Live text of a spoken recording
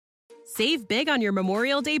Save big on your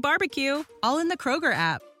Memorial Day barbecue, all in the Kroger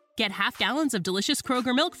app. Get half gallons of delicious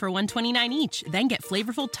Kroger milk for $1.29 each. Then get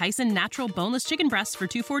flavorful Tyson natural boneless chicken breasts for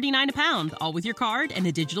 $2.49 a pound, all with your card and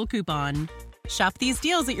a digital coupon. Shop these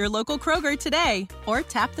deals at your local Kroger today, or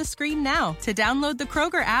tap the screen now to download the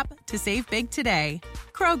Kroger app to save big today.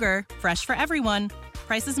 Kroger, fresh for everyone.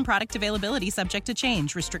 Prices and product availability subject to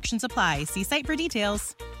change. Restrictions apply. See site for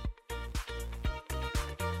details.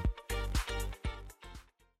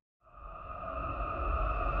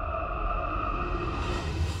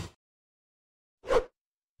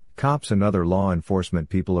 Cops and other law enforcement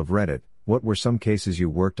people of Reddit, what were some cases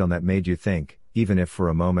you worked on that made you think, even if for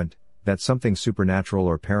a moment, that something supernatural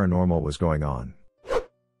or paranormal was going on?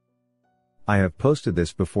 I have posted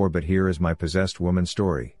this before, but here is my possessed woman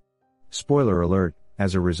story. Spoiler alert,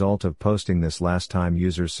 as a result of posting this last time,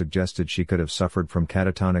 users suggested she could have suffered from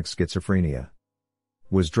catatonic schizophrenia.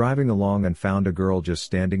 Was driving along and found a girl just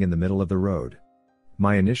standing in the middle of the road.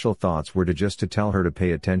 My initial thoughts were to tell her to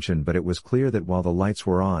pay attention, but it was clear that while the lights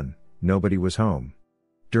were on, nobody was home.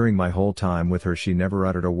 During my whole time with her, she never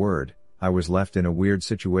uttered a word. I was left in a weird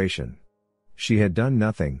situation. She had done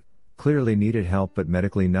nothing, clearly needed help, but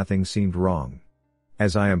medically nothing seemed wrong.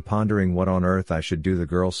 As I am pondering what on earth I should do, the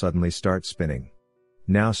girl suddenly starts spinning.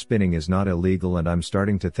 Now spinning is not illegal, and I'm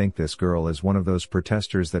starting to think this girl is one of those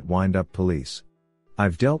protesters that wind up police.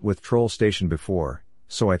 I've dealt with Troll Station before,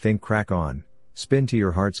 so I think crack on, spin to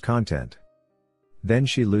your heart's content. Then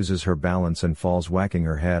she loses her balance and falls, whacking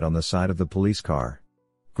her head on the side of the police car.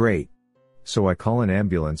 Great. So I call an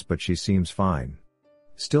ambulance, but she seems fine.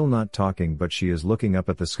 Still not talking, but she is looking up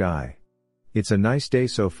at the sky. It's a nice day,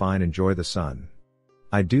 so fine, enjoy the sun.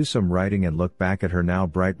 I do some writing and look back at her now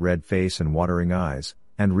bright red face and watering eyes,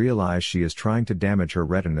 and realize she is trying to damage her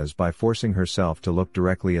retinas by forcing herself to look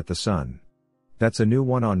directly at the sun. That's a new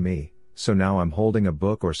one on me. So now I'm holding a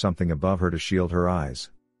book or something above her to shield her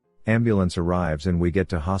eyes. Ambulance arrives and we get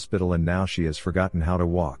to hospital, and now she has forgotten how to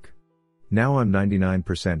walk. Now I'm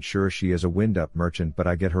 99% sure she is a wind-up merchant, but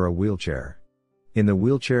I get her a wheelchair. In the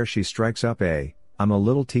wheelchair she strikes up I'm a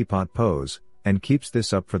little teapot pose, and keeps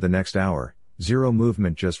this up for the next hour, zero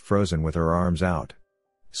movement, just frozen with her arms out.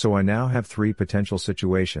 So I now have 3 potential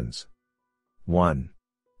situations. 1.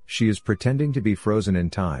 She is pretending to be frozen in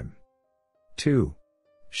time. 2.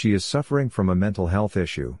 She is suffering from a mental health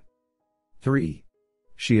issue. 3.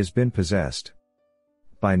 She has been possessed.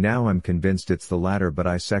 By now I'm convinced it's the latter, but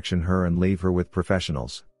I section her and leave her with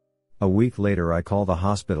professionals. A week later I call the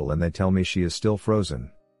hospital and they tell me she is still frozen.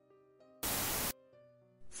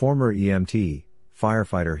 Former EMT,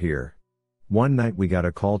 firefighter here. One night we got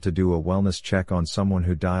a call to do a wellness check on someone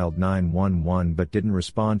who dialed 911 but didn't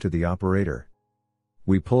respond to the operator.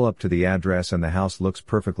 We pull up to the address and the house looks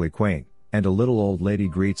perfectly quaint, and a little old lady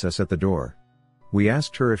greets us at the door. We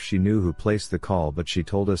asked her if she knew who placed the call, but she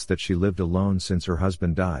told us that she lived alone since her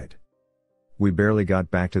husband died. We barely got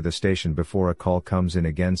back to the station before a call comes in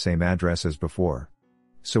again, same address as before.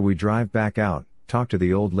 So we drive back out, talk to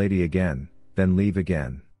the old lady again, then leave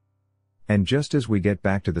again. And just as we get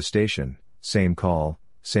back to the station, same call,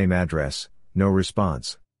 same address, no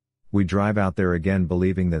response. We drive out there again,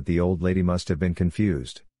 believing that the old lady must have been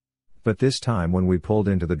confused. But this time when we pulled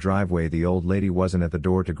into the driveway, the old lady wasn't at the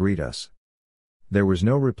door to greet us. There was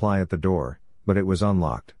no reply at the door, but it was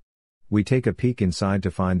unlocked. We take a peek inside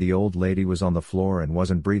to find the old lady was on the floor and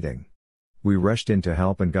wasn't breathing. We rushed in to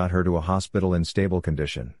help and got her to a hospital in stable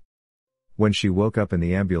condition. When she woke up in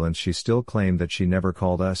the ambulance, she still claimed that she never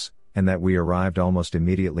called us, and that we arrived almost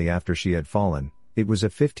immediately after she had fallen. It was a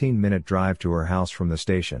 15-minute drive to her house from the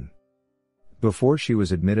station. Before she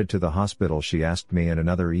was admitted to the hospital, she asked me and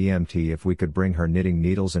another EMT if we could bring her knitting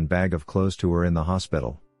needles and bag of clothes to her in the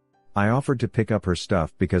hospital. I offered to pick up her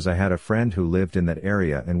stuff because I had a friend who lived in that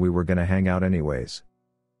area and we were gonna hang out anyways.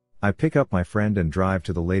 I pick up my friend and drive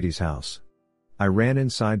to the lady's house. I ran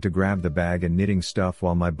inside to grab the bag and knitting stuff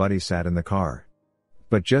while my buddy sat in the car.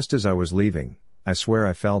 But just as I was leaving, I swear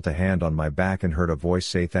I felt a hand on my back and heard a voice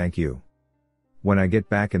say thank you. When I get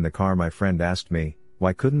back in the car, my friend asked me,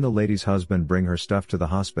 why couldn't the lady's husband bring her stuff to the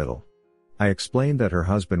hospital? I explained that her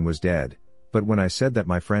husband was dead, but when I said that,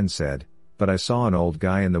 my friend said, but I saw an old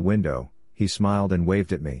guy in the window. He smiled and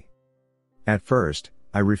waved at me. At first,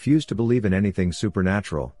 I refused to believe in anything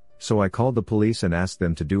supernatural, so I called the police and asked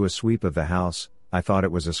them to do a sweep of the house. I thought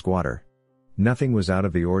it was a squatter. Nothing was out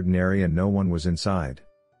of the ordinary and no one was inside.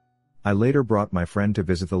 I later brought my friend to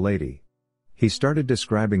visit the lady. He started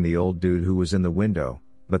describing the old dude who was in the window,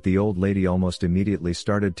 but the old lady almost immediately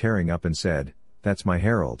started tearing up and said, "That's my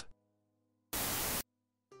Harold."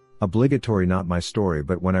 Obligatory not my story,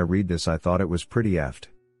 but when I read this I thought it was pretty effed.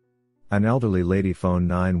 An elderly lady phoned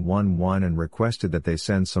 911 and requested that they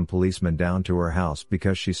send some policemen down to her house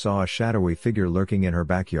because she saw a shadowy figure lurking in her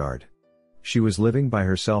backyard. She was living by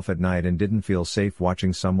herself at night and didn't feel safe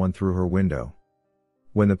watching someone through her window.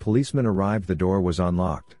 When the policemen arrived, the door was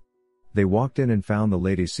unlocked. They walked in and found the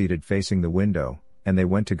lady seated facing the window, and they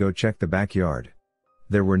went to go check the backyard.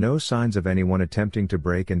 There were no signs of anyone attempting to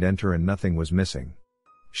break and enter, and nothing was missing.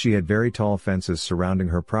 She had very tall fences surrounding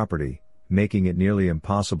her property, making it nearly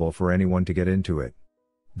impossible for anyone to get into it.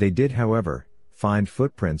 They did, however, find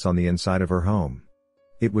footprints on the inside of her home.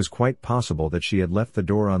 It was quite possible that she had left the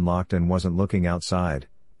door unlocked and wasn't looking outside,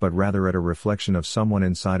 but rather at a reflection of someone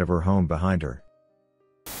inside of her home behind her.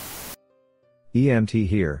 EMT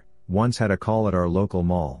here, once had a call at our local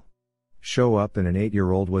mall. Show up and an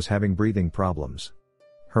 8-year-old was having breathing problems.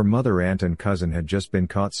 Her mother, aunt and cousin had just been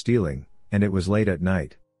caught stealing, and it was late at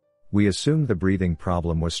night. We assumed the breathing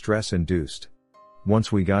problem was stress-induced. Once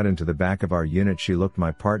we got into the back of our unit, she looked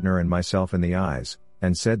my partner and myself in the eyes,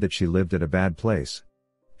 and said that she lived at a bad place.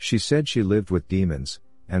 She said she lived with demons,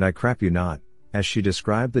 and I crap you not, as she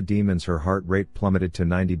described the demons, her heart rate plummeted to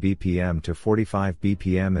 90 BPM to 45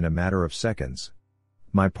 BPM in a matter of seconds.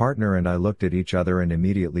 My partner and I looked at each other and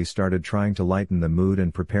immediately started trying to lighten the mood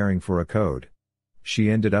and preparing for a code. She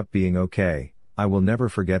ended up being okay. I will never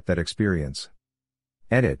forget that experience.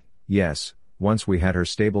 Edit. Yes, once we had her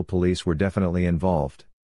stable, police were definitely involved.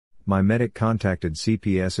 My medic contacted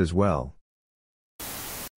CPS as well.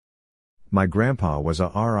 My grandpa was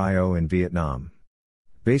a RIO in Vietnam.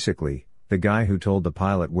 Basically, the guy who told the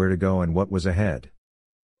pilot where to go and what was ahead.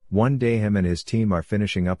 One day him and his team are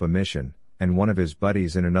finishing up a mission, and one of his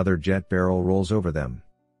buddies in another jet barrel rolls over them.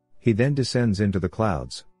 He then descends into the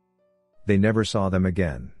clouds. They never saw them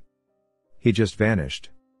again. He just vanished.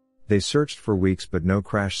 They searched for weeks but no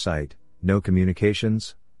crash site, no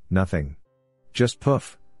communications, nothing. Just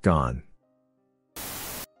poof, gone.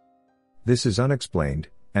 This is unexplained,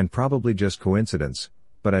 and probably just coincidence,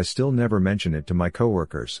 but I still never mention it to my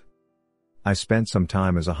coworkers. I spent some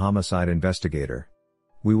time as a homicide investigator.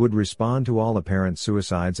 We would respond to all apparent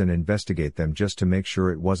suicides and investigate them just to make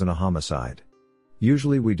sure it wasn't a homicide.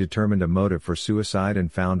 Usually we determined a motive for suicide and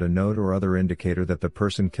found a note or other indicator that the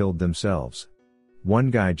person killed themselves.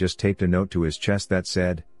 One guy just taped a note to his chest that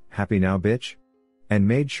said, "Happy now, bitch?" and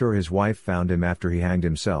made sure his wife found him after he hanged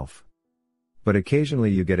himself. But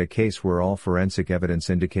occasionally you get a case where all forensic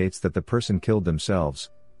evidence indicates that the person killed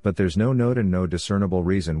themselves, but there's no note and no discernible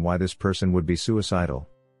reason why this person would be suicidal.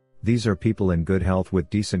 These are people in good health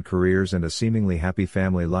with decent careers and a seemingly happy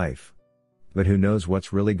family life. But who knows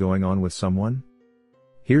what's really going on with someone?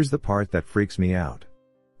 Here's the part that freaks me out.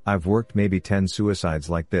 I've worked maybe 10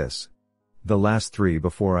 suicides like this. The last 3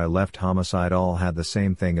 before I left homicide all had the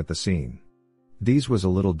same thing at the scene. These was a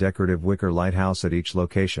little decorative wicker lighthouse at each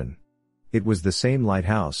location. It was the same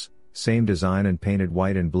lighthouse, same design and painted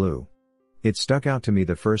white and blue. It stuck out to me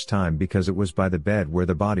the first time because it was by the bed where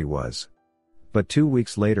the body was. But 2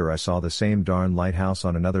 weeks later I saw the same darn lighthouse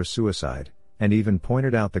on another suicide, and even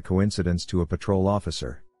pointed out the coincidence to a patrol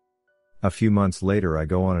officer. A few months later I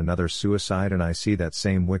go on another suicide and I see that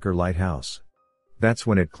same wicker lighthouse. That's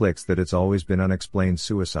when it clicks that it's always been unexplained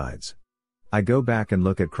suicides. I go back and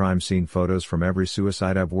look at crime scene photos from every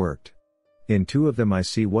suicide I've worked. In 2 of them I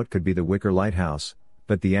see what could be the wicker lighthouse,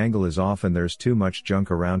 but the angle is off and there's too much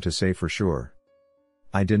junk around to say for sure.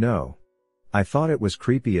 I dunno. I thought it was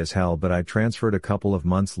creepy as hell, but I transferred a couple of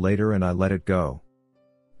months later and I let it go.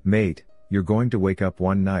 Mate, you're going to wake up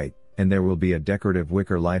one night, and there will be a decorative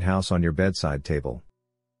wicker lighthouse on your bedside table.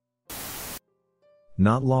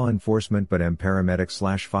 Not law enforcement but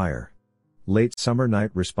paramedic/fire. Late summer night,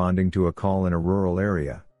 responding to a call in a rural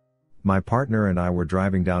area. My partner and I were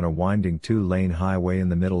driving down a winding 2-lane highway in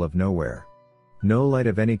the middle of nowhere. No light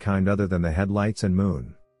of any kind other than the headlights and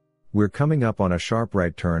moon. We're coming up on a sharp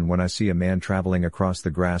right turn when I see a man traveling across the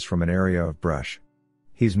grass from an area of brush.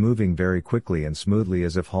 He's moving very quickly and smoothly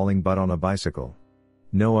as if hauling butt on a bicycle.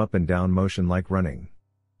 No up and down motion like running.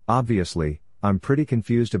 Obviously, I'm pretty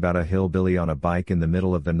confused about a hillbilly on a bike in the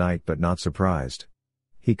middle of the night, but not surprised.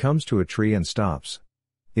 He comes to a tree and stops.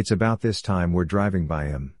 It's about this time we're driving by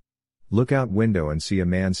him. Look out window and see a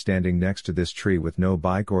man standing next to this tree with no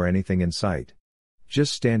bike or anything in sight.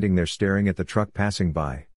 Just standing there staring at the truck passing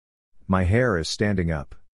by. My hair is standing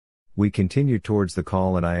up. We continue towards the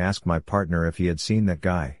call and I ask my partner if he had seen that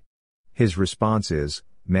guy. His response is,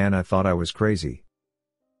 "Man, I thought I was crazy."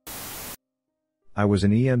 I was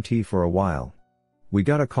an EMT for a while. We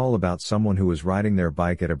got a call about someone who was riding their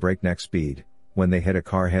bike at a breakneck speed, when they hit a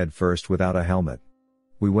car head first without a helmet.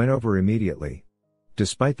 We went over immediately.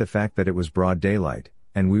 Despite the fact that it was broad daylight,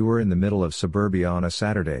 and we were in the middle of suburbia on a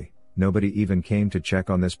Saturday, nobody even came to check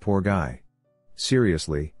on this poor guy.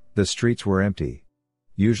 Seriously, the streets were empty.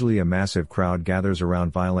 Usually a massive crowd gathers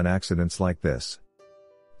around violent accidents like this.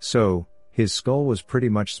 So, his skull was pretty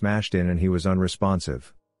much smashed in and he was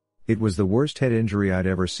unresponsive. It was the worst head injury I'd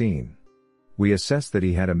ever seen. We assessed that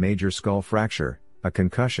he had a major skull fracture, a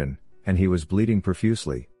concussion, and he was bleeding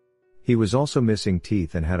profusely. He was also missing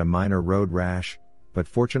teeth and had a minor road rash, but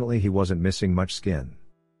fortunately he wasn't missing much skin.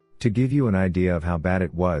 To give you an idea of how bad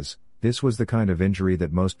it was, this was the kind of injury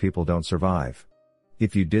that most people don't survive.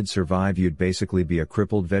 If you did survive, you'd basically be a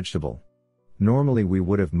crippled vegetable. Normally we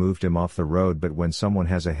would have moved him off the road, but when someone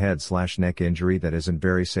has a head/neck injury, that isn't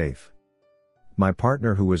very safe. My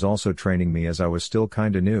partner, who was also training me as I was still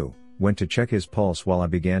kinda new, went to check his pulse while I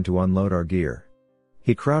began to unload our gear.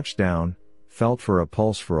 He crouched down, felt for a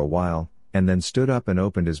pulse for a while, and then stood up and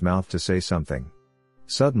opened his mouth to say something.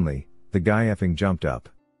 Suddenly, the guy effing jumped up.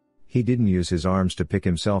 He didn't use his arms to pick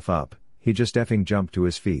himself up, he just effing jumped to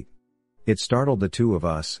his feet. It startled the two of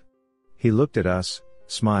us. He looked at us,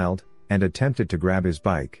 smiled, and attempted to grab his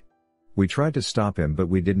bike. We tried to stop him, but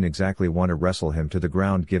we didn't exactly want to wrestle him to the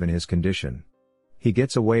ground given his condition. He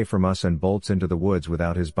gets away from us and bolts into the woods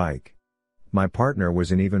without his bike. My partner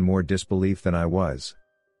was in even more disbelief than I was.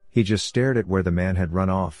 He just stared at where the man had run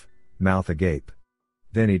off, mouth agape.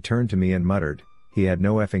 Then he turned to me and muttered, "He had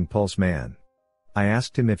no effing pulse, man." I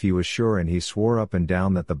asked him if he was sure, and he swore up and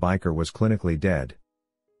down that the biker was clinically dead.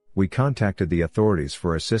 We contacted the authorities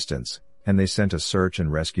for assistance, and they sent a search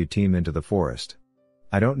and rescue team into the forest.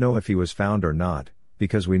 I don't know if he was found or not,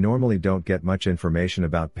 because we normally don't get much information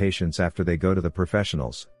about patients after they go to the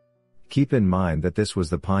professionals. Keep in mind that this was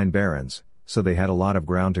the Pine Barrens, so they had a lot of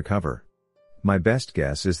ground to cover. My best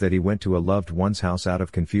guess is that he went to a loved one's house out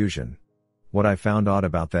of confusion. What I found odd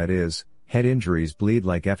about that is, head injuries bleed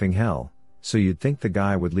like effing hell, so you'd think the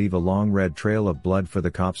guy would leave a long red trail of blood for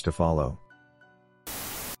the cops to follow.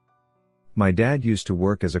 My dad used to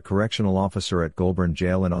work as a correctional officer at Goulburn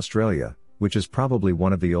Jail in Australia, which is probably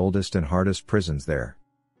one of the oldest and hardest prisons there.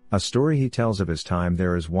 A story he tells of his time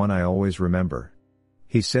there is one I always remember.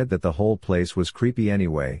 He said that the whole place was creepy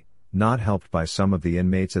anyway, not helped by some of the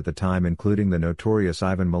inmates at the time, including the notorious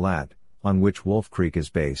Ivan Milat, on which Wolf Creek is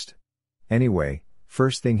based. Anyway,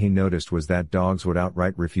 first thing he noticed was that dogs would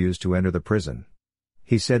outright refuse to enter the prison.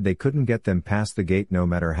 He said they couldn't get them past the gate no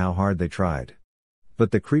matter how hard they tried. But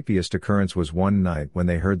the creepiest occurrence was one night when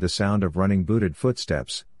they heard the sound of running booted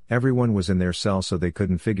footsteps. Everyone was in their cell, so they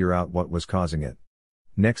couldn't figure out what was causing it.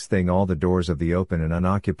 Next thing, all the doors of the open and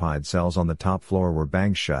unoccupied cells on the top floor were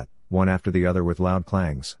banged shut, one after the other with loud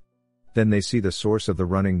clangs. Then they see the source of the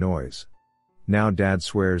running noise. Now Dad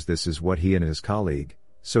swears this is what he and his colleague,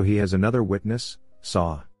 so he has another witness,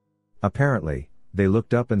 saw. Apparently, they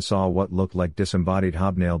looked up and saw what looked like disembodied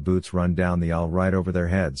hobnail boots run down the aisle right over their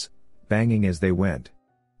heads, banging as they went.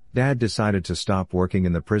 Dad decided to stop working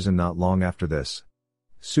in the prison not long after this.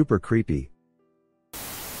 Super creepy.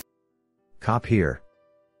 Cop here.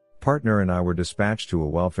 Partner and I were dispatched to a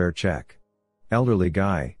welfare check. Elderly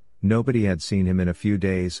guy, nobody had seen him in a few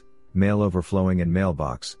days, mail overflowing in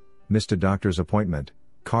mailbox, missed a doctor's appointment,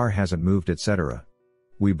 car hasn't moved, etc.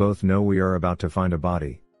 We both know we are about to find a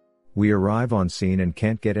body. We arrive on scene and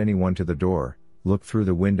can't get anyone to the door, look through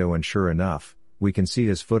the window, and sure enough, we can see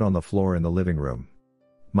his foot on the floor in the living room.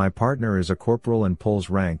 My partner is a corporal and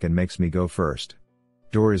pulls rank and makes me go first.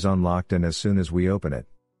 Door is unlocked, and as soon as we open it,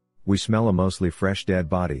 we smell a mostly fresh dead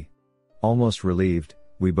body. Almost relieved,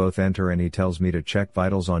 we both enter and he tells me to check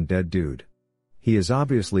vitals on dead dude. He is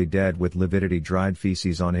obviously dead with lividity, dried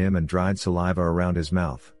feces on him and dried saliva around his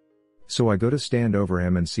mouth. So I go to stand over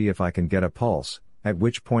him and see if I can get a pulse, at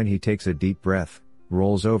which point he takes a deep breath,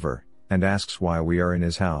 rolls over, and asks why we are in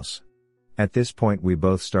his house. At this point we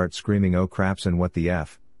both start screaming "oh craps" and "what the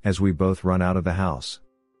F," as we both run out of the house.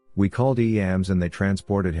 We called EMs and they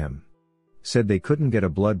transported him. Said they couldn't get a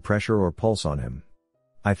blood pressure or pulse on him.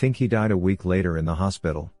 I think he died a week later in the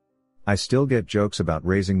hospital. I still get jokes about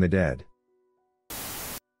raising the dead.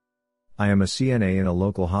 I am a CNA in a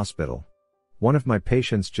local hospital. One of my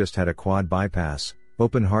patients just had a quad bypass,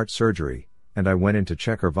 open heart surgery, and I went in to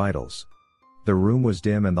check her vitals. The room was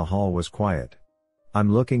dim and the hall was quiet.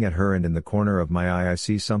 I'm looking at her and in the corner of my eye I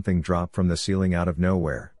see something drop from the ceiling out of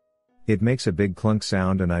nowhere. It makes a big clunk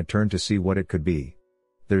sound and I turn to see what it could be.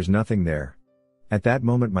 There's nothing there. At that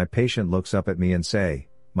moment my patient looks up at me and say,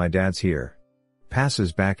 "My dad's here."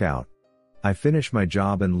 Passes back out. I finish my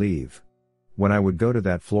job and leave. When I would go to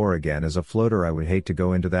that floor again as a floater, I would hate to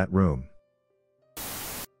go into that room.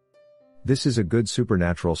 This is a good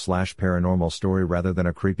supernatural/paranormal story rather than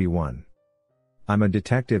a creepy one. I'm a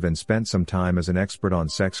detective and spent some time as an expert on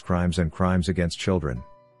sex crimes and crimes against children.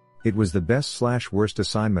 It was the best/worst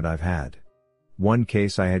assignment I've had. One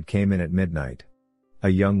case I had came in at midnight. A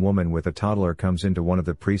young woman with a toddler comes into one of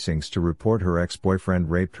the precincts to report her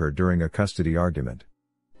ex-boyfriend raped her during a custody argument.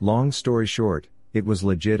 Long story short, it was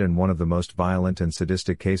legit and one of the most violent and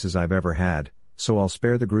sadistic cases I've ever had, so I'll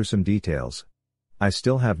spare the gruesome details. I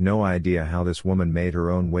still have no idea how this woman made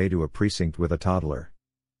her own way to a precinct with a toddler.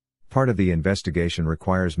 Part of the investigation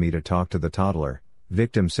requires me to talk to the toddler.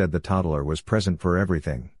 Victim said the toddler was present for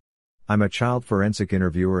everything. I'm a child forensic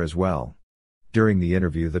interviewer as well. During the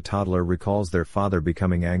interview, the toddler recalls their father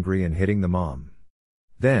becoming angry and hitting the mom.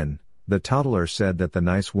 Then, the toddler said that the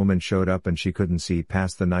nice woman showed up and she couldn't see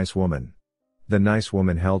past the nice woman. The nice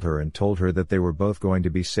woman held her and told her that they were both going to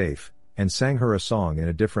be safe, and sang her a song in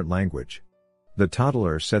a different language. The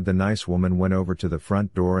toddler said the nice woman went over to the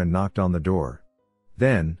front door and knocked on the door.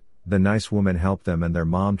 Then, the nice woman helped them and their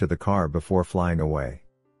mom to the car before flying away.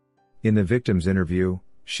 In the victim's interview,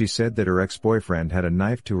 she said that her ex-boyfriend had a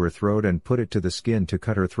knife to her throat and put it to the skin to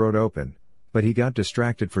cut her throat open, but he got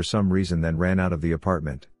distracted for some reason then ran out of the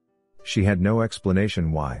apartment. She had no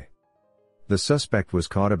explanation why. The suspect was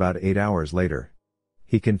caught about 8 hours later.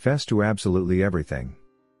 He confessed to absolutely everything.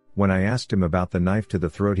 When I asked him about the knife to the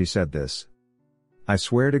throat, he said this: "I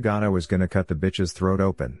swear to God I was gonna cut the bitch's throat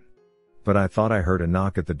open. But I thought I heard a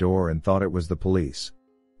knock at the door and thought it was the police.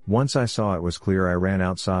 Once I saw it was clear, I ran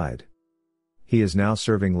outside." He is now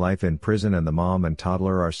serving life in prison and the mom and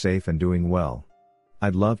toddler are safe and doing well.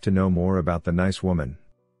 I'd love to know more about the nice woman.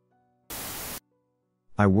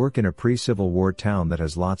 I work in a pre-Civil War town that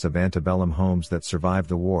has lots of antebellum homes that survived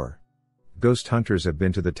the war. Ghost hunters have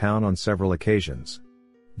been to the town on several occasions.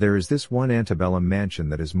 There is this one antebellum mansion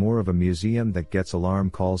that is more of a museum that gets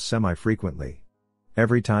alarm calls semi-frequently.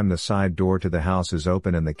 Every time the side door to the house is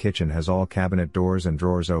open and the kitchen has all cabinet doors and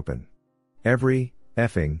drawers open. Every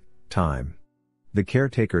effing time. The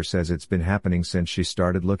caretaker says it's been happening since she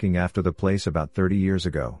started looking after the place about 30 years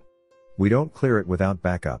ago. We don't clear it without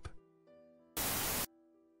backup.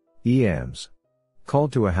 EMs.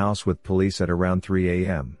 Called to a house with police at around 3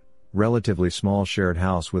 a.m. Relatively small shared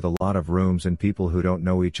house with a lot of rooms and people who don't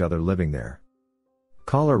know each other living there.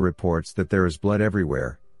 Caller reports that there is blood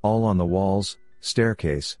everywhere, all on the walls,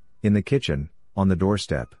 staircase, in the kitchen, on the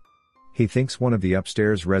doorstep. He thinks one of the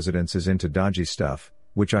upstairs residents is into dodgy stuff,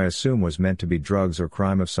 which I assume was meant to be drugs or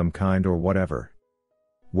crime of some kind or whatever.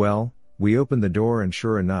 Well, we open the door and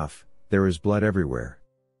sure enough, there is blood everywhere.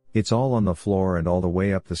 It's all on the floor and all the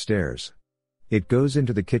way up the stairs. It goes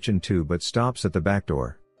into the kitchen too but stops at the back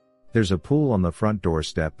door. There's a pool on the front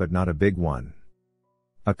doorstep but not a big one.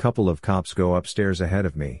 A couple of cops go upstairs ahead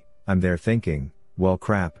of me. I'm there thinking, well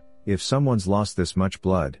crap, if someone's lost this much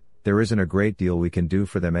blood, there isn't a great deal we can do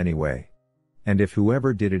for them anyway. And if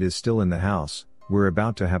whoever did it is still in the house, we're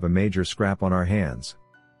about to have a major scrap on our hands.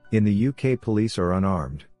 In the UK, police are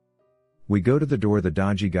unarmed. We go to the door, the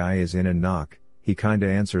dodgy guy is in and knock. He kinda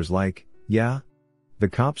answers like, yeah? The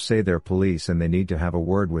cops say they're police and they need to have a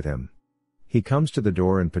word with him. He comes to the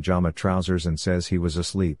door in pajama trousers and says he was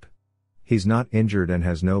asleep. He's not injured and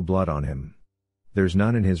has no blood on him. There's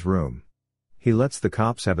none in his room. He lets the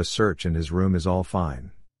cops have a search and his room is all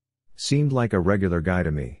fine. Seemed like a regular guy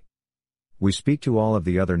to me. We speak to all of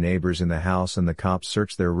the other neighbors in the house and the cops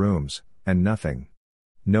search their rooms, and nothing.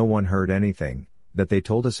 No one heard anything, that they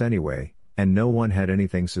told us anyway, and no one had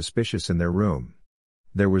anything suspicious in their room.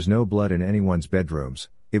 There was no blood in anyone's bedrooms,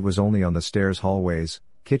 it was only on the stairs, hallways,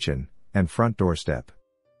 kitchen, and front doorstep.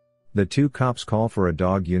 The two cops call for a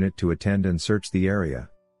dog unit to attend and search the area.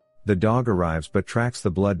 The dog arrives but tracks the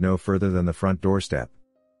blood no further than the front doorstep.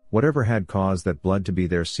 Whatever had caused that blood to be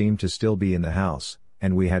there seemed to still be in the house,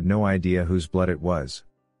 and we had no idea whose blood it was.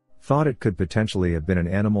 Thought it could potentially have been an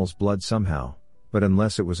animal's blood somehow, but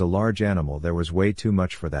unless it was a large animal there was way too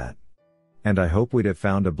much for that. And I hope we'd have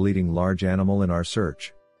found a bleeding large animal in our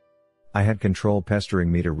search. I had control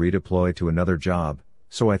pestering me to redeploy to another job,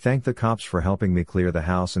 so I thanked the cops for helping me clear the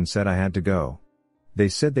house and said I had to go. They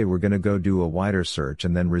said they were gonna go do a wider search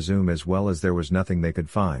and then resume, as well as there was nothing they could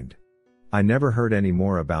find. I never heard any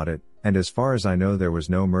more about it, and as far as I know there was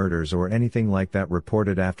no murders or anything like that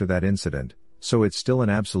reported after that incident, so it's still an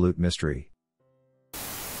absolute mystery.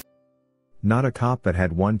 Not a cop but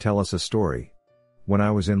had one tell us a story. When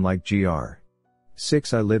I was in like Gr.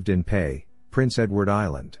 6 I lived in Prince Edward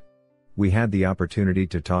Island. We had the opportunity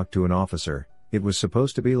to talk to an officer. It was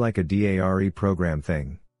supposed to be like a DARE program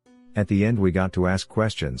thing. At the end we got to ask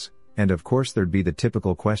questions, and of course there'd be the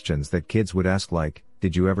typical questions that kids would ask like,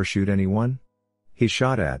 did you ever shoot anyone? He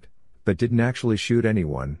shot at, but didn't actually shoot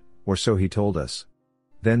anyone, or so he told us.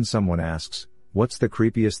 Then someone asks, what's the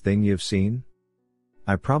creepiest thing you've seen?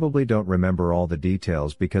 I probably don't remember all the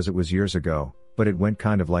details because it was years ago, but it went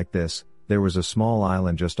kind of like this. There was a small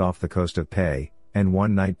island just off the coast of Pei, and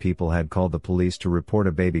one night people had called the police to report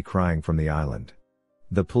a baby crying from the island.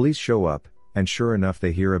 The police show up, and sure enough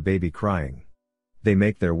they hear a baby crying. They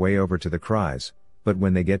make their way over to the cries, but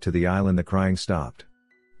when they get to the island the crying stopped.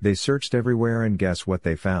 They searched everywhere and guess what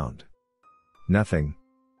they found? Nothing.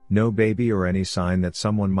 No baby or any sign that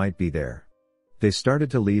someone might be there. They started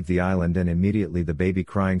to leave the island and immediately the baby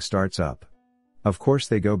crying starts up. Of course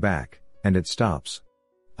they go back, and it stops.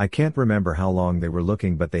 I can't remember how long they were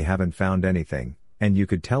looking but they haven't found anything, and you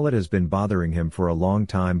could tell it has been bothering him for a long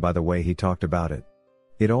time by the way he talked about it.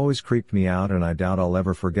 It always creeped me out and I doubt I'll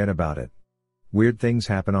ever forget about it. Weird things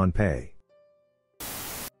happen on Pei.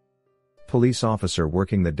 Police officer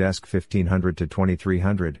working the desk 1500 to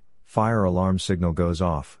 2300, fire alarm signal goes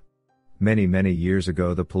off. Many years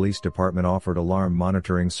ago the police department offered alarm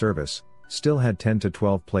monitoring service, still had 10 to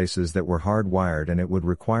 12 places that were hardwired and it would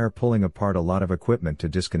require pulling apart a lot of equipment to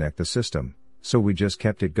disconnect the system, so we just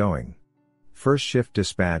kept it going. First shift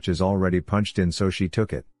dispatch is already punched in so she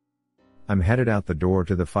took it. I'm headed out the door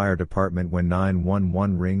to the fire department when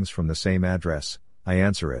 911 rings from the same address. I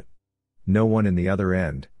answer it. No one in the other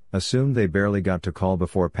end, assumed they barely got to call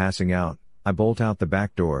before passing out. I bolt out the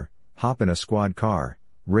back door, hop in a squad car,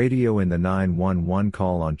 radio in the 911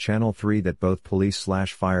 call on channel 3 that both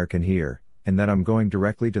police/fire can hear, and that I'm going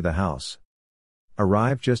directly to the house.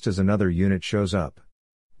 Arrive just as another unit shows up.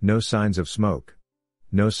 No signs of smoke.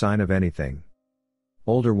 No sign of anything.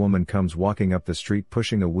 Older woman comes walking up the street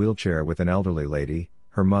pushing a wheelchair with an elderly lady,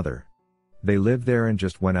 her mother. They live there and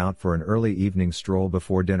just went out for an early evening stroll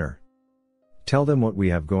before dinner. Tell them what we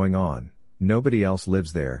have going on. Nobody else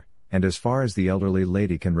lives there, and as far as the elderly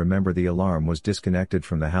lady can remember the alarm was disconnected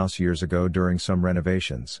from the house years ago during some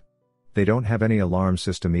renovations. They don't have any alarm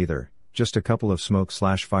system either, just a couple of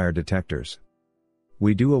smoke/fire detectors.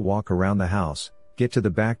 We do a walk around the house, get to the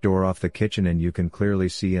back door off the kitchen and you can clearly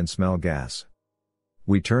see and smell gas.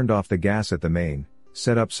 We turned off the gas at the main,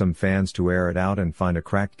 set up some fans to air it out and find a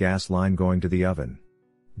cracked gas line going to the oven.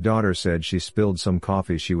 Daughter said she spilled some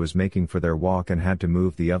coffee she was making for their walk and had to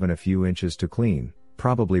move the oven a few inches to clean.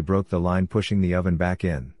 Probably broke the line pushing the oven back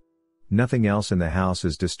in. Nothing else in the house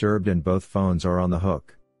is disturbed and both phones are on the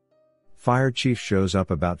hook. Fire chief shows up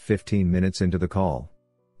about 15 minutes into the call.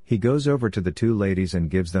 He goes over to the two ladies and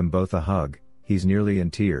gives them both a hug. He's nearly in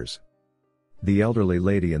tears. The elderly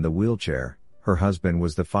lady in the wheelchair, her husband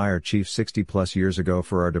was the fire chief 60+ years ago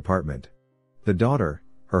for our department. The daughter,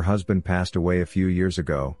 her husband passed away a few years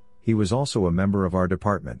ago, he was also a member of our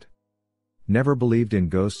department. Never believed in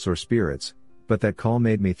ghosts or spirits, but that call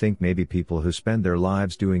made me think maybe people who spend their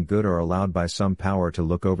lives doing good are allowed by some power to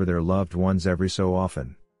look over their loved ones every so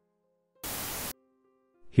often.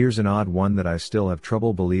 Here's an odd one that I still have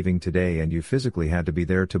trouble believing today and you physically had to be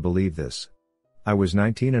there to believe this. I was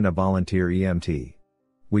 19 and a volunteer EMT.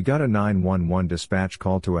 We got a 911 dispatch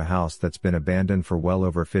call to a house that's been abandoned for well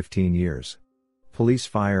over 15 years. Police,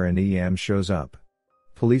 fire and EM shows up.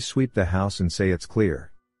 Police sweep the house and say it's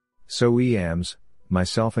clear. So EMs,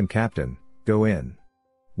 myself and captain, go in.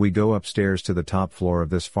 We go upstairs to the top floor of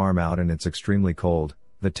this farm out and it's extremely cold.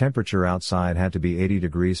 The temperature outside had to be 80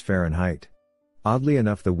 degrees Fahrenheit. Oddly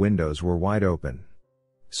enough the windows were wide open.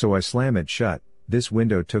 So I slam it shut. This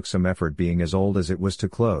window took some effort being as old as it was to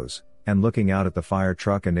close, and looking out at the fire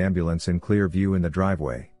truck and ambulance in clear view in the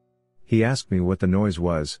driveway. He asked me what the noise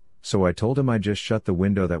was, so I told him I just shut the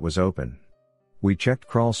window that was open. We checked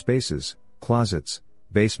crawl spaces, closets,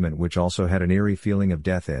 basement which also had an eerie feeling of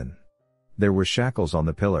death in. There were shackles on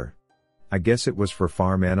the pillar. I guess it was for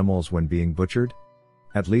farm animals when being butchered?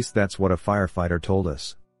 At least that's what a firefighter told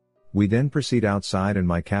us. We then proceed outside and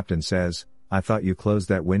my captain says, "I thought you closed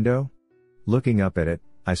that window?" Looking up at it,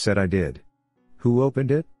 I said I did. "Who opened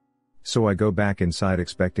it?" So I go back inside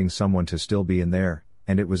expecting someone to still be in there,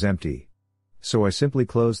 and it was empty. So I simply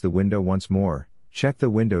closed the window once more, checked the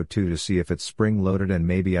window too to see if it's spring loaded and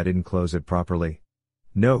maybe I didn't close it properly.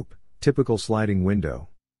 Nope, typical sliding window.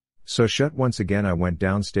 So shut once again I went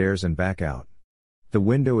downstairs and back out. The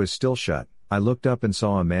window is still shut. I looked up and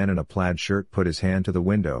saw a man in a plaid shirt put his hand to the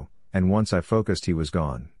window, and once I focused he was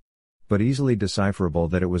gone. But easily decipherable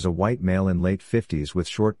that it was a white male in late 50s with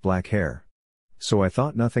short black hair. So I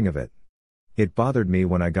thought nothing of it. It bothered me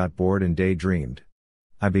when I got bored and daydreamed.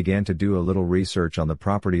 I began to do a little research on the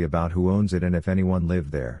property about who owns it and if anyone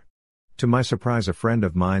lived there. To my surprise a friend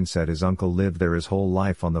of mine said his uncle lived there his whole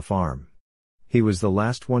life on the farm. He was the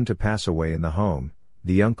last one to pass away in the home.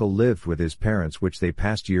 The uncle lived with his parents which they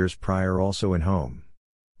passed years prior also in home.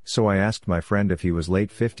 So I asked my friend if he was late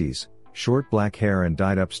 50s, short black hair and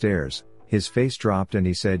died upstairs. His face dropped and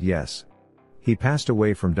he said yes. He passed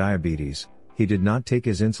away from diabetes. He did not take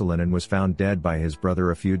his insulin and was found dead by his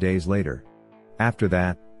brother a few days later. After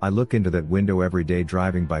that, I look into that window every day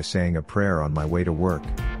driving by saying a prayer on my way to work.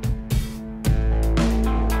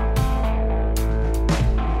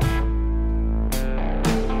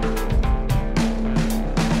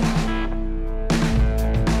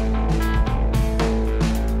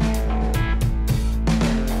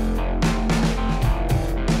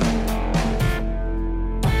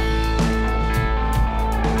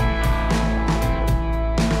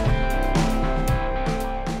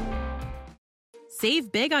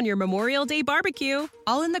 Save big on your Memorial Day barbecue,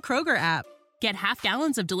 all in the Kroger app. Get half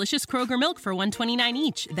gallons of delicious Kroger milk for $1.29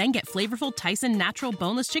 each. Then get flavorful Tyson natural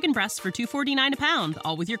boneless chicken breasts for $2.49 a pound,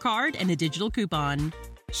 all with your card and a digital coupon.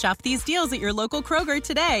 Shop these deals at your local Kroger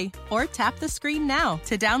today, or tap the screen now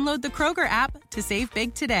to download the Kroger app to save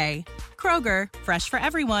big today. Kroger, fresh for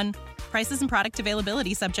everyone. Prices and product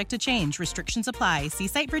availability subject to change. Restrictions apply. See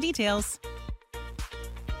site for details.